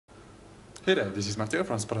Hey there, this is Matteo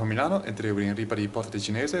from Spotahome Milano, and today we're in Ripa di Porta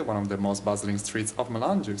Ticinese, one of the most bustling streets of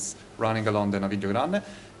Milan, just running along the Naviglio Grande,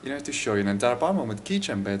 in order to show you an entire apartment with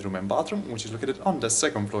kitchen, bedroom and bathroom, which is located on the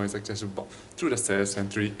second floor. It's accessible through the stairs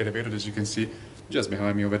and through the elevator, as you can see just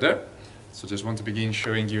behind me over there. So just want to begin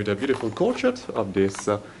showing you the beautiful courtyard of this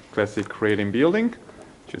classic creating building,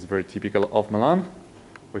 which is very typical of Milan.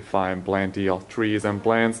 We find plenty of trees and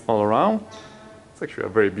plants all around. It's actually a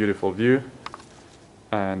very beautiful view.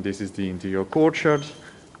 And this is the interior courtyard,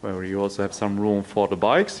 where you also have some room for the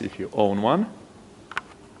bikes if you own one.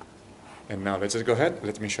 And now let's just go ahead,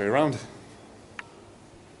 let me show you around.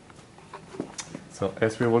 So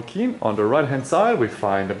as we walk in, on the right hand side we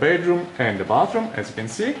find the bedroom and the bathroom, as you can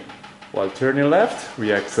see. While turning left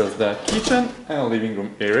we access the kitchen and living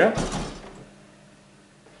room area.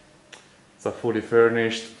 It's a fully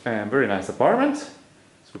furnished and very nice apartment,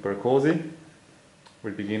 super cozy.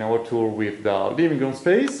 We'll begin our tour with the living room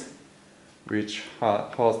space, which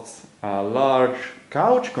hosts a large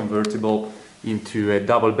couch convertible into a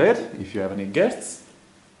double bed if you have any guests.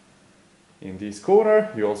 In this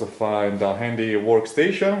corner you also find a handy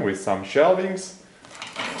workstation with some shelvings,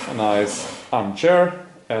 a nice armchair,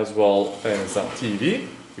 as well as a TV,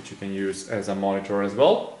 which you can use as a monitor as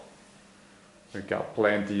well. We've got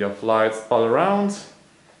plenty of lights all around,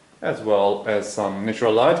 as well as some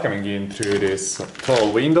natural light coming in through this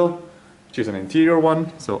tall window, which is an interior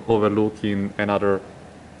one, so overlooking another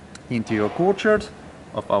interior courtyard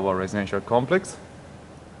of our residential complex.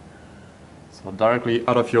 So directly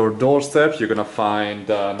out of your doorstep you're gonna find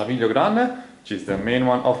Naviglio Grande, which is the main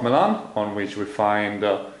one of Milan, on which we find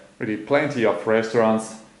really plenty of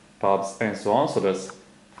restaurants, pubs and so on, so there's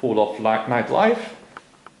full of nightlife.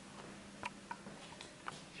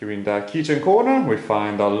 Here in the kitchen corner we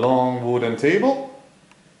find a long wooden table,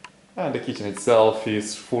 and the kitchen itself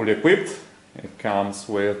is fully equipped. It comes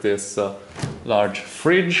with this large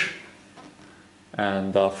fridge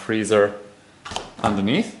and a freezer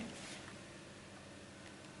underneath.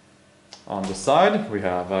 On the side we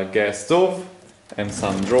have a gas stove and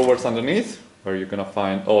some drawers underneath, where you're gonna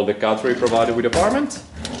find all the cutlery provided with the apartment.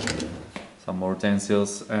 Some more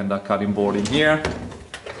utensils and a cutting board in here.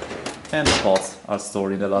 And the pots are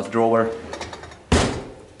stored in the last drawer.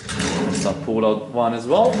 There's a pull-out one as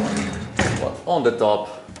well. But on the top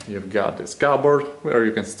you've got this cupboard where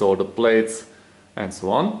you can store the plates and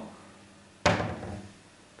so on.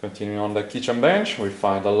 Continuing on the kitchen bench we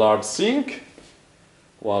find a large sink,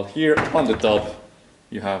 while here on the top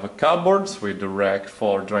you have a cupboard with the rack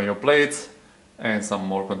for drying your plates and some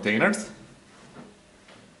more containers.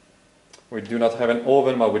 We do not have an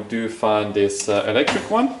oven, but we do find this electric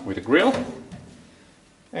one with a grill.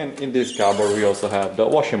 And in this cupboard we also have the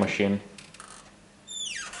washing machine.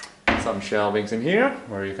 Some shelvings in here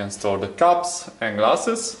where you can store the cups and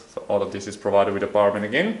glasses. So all of this is provided with the apartment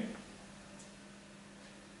again.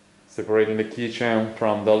 Separating the kitchen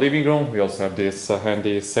from the living room, we also have this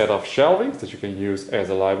handy set of shelvings that you can use as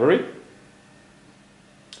a library.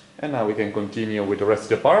 And now we can continue with the rest of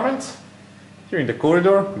the apartment. Here in the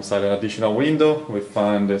corridor, beside an additional window, we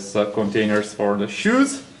find these containers for the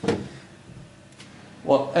shoes.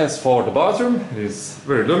 Well, as for the bathroom, it is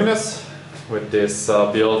very luminous, with this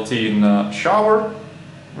built-in shower,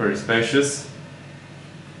 very spacious.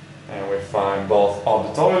 And we find both of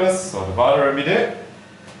the toilets, so the water and bidet.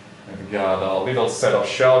 And we got a little set of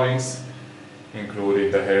shelvings,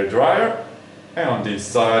 including the hair dryer. And on this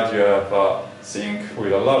side you have a sink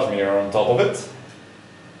with a large mirror on top of it.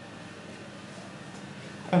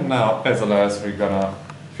 And now, as a last, we're gonna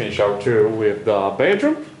finish our tour with the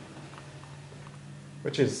bedroom,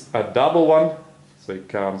 which is a double one. So it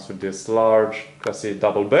comes with this large, classic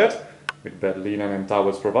double bed with bed linen and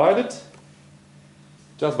towels provided.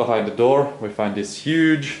 Just behind the door, we find this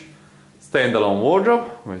huge standalone wardrobe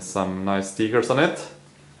with some nice stickers on it.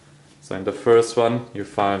 So in the first one, you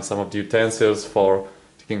find some of the utensils for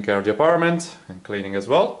taking care of the apartment and cleaning as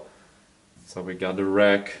well. So we got the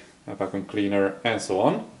rack, a vacuum cleaner and so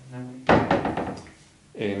on.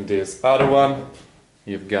 In this other one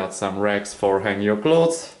you've got some racks for hanging your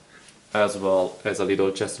clothes, as well as a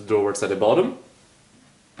little chest of drawers at the bottom.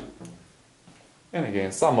 And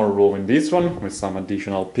again some more room in this one with some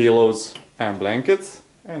additional pillows and blankets,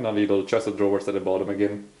 and a little chest of drawers at the bottom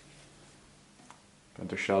again. And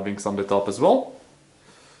the shelvings on the top as well.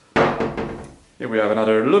 Here we have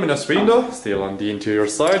another luminous window, still on the interior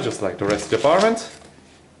side, just like the rest of the apartment.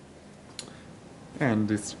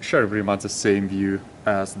 And it's sharing pretty much the same view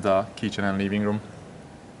as the kitchen and living room.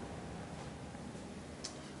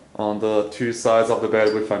 On the two sides of the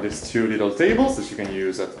bed we find these two little tables that you can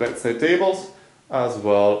use as bedside tables, as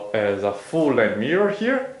well as a full-length mirror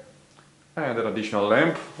here, and an additional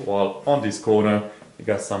lamp, while on this corner you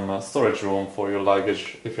got some storage room for your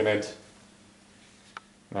luggage if you need.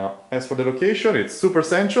 Now, as for the location, it's super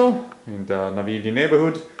central in the Navigli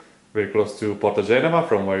neighborhood, very close to Porta Genova,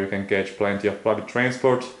 from where you can catch plenty of public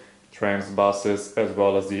transport, trams, buses, as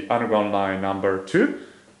well as the underground line number 2,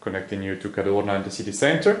 connecting you to Cadorna and the city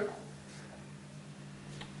center.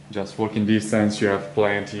 Just walking distance, you have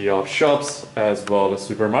plenty of shops as well as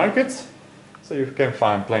supermarkets, so you can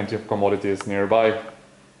find plenty of commodities nearby.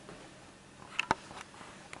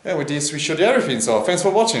 And with this, we showed you everything, so thanks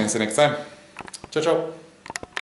for watching, see you next time. Ciao, ciao!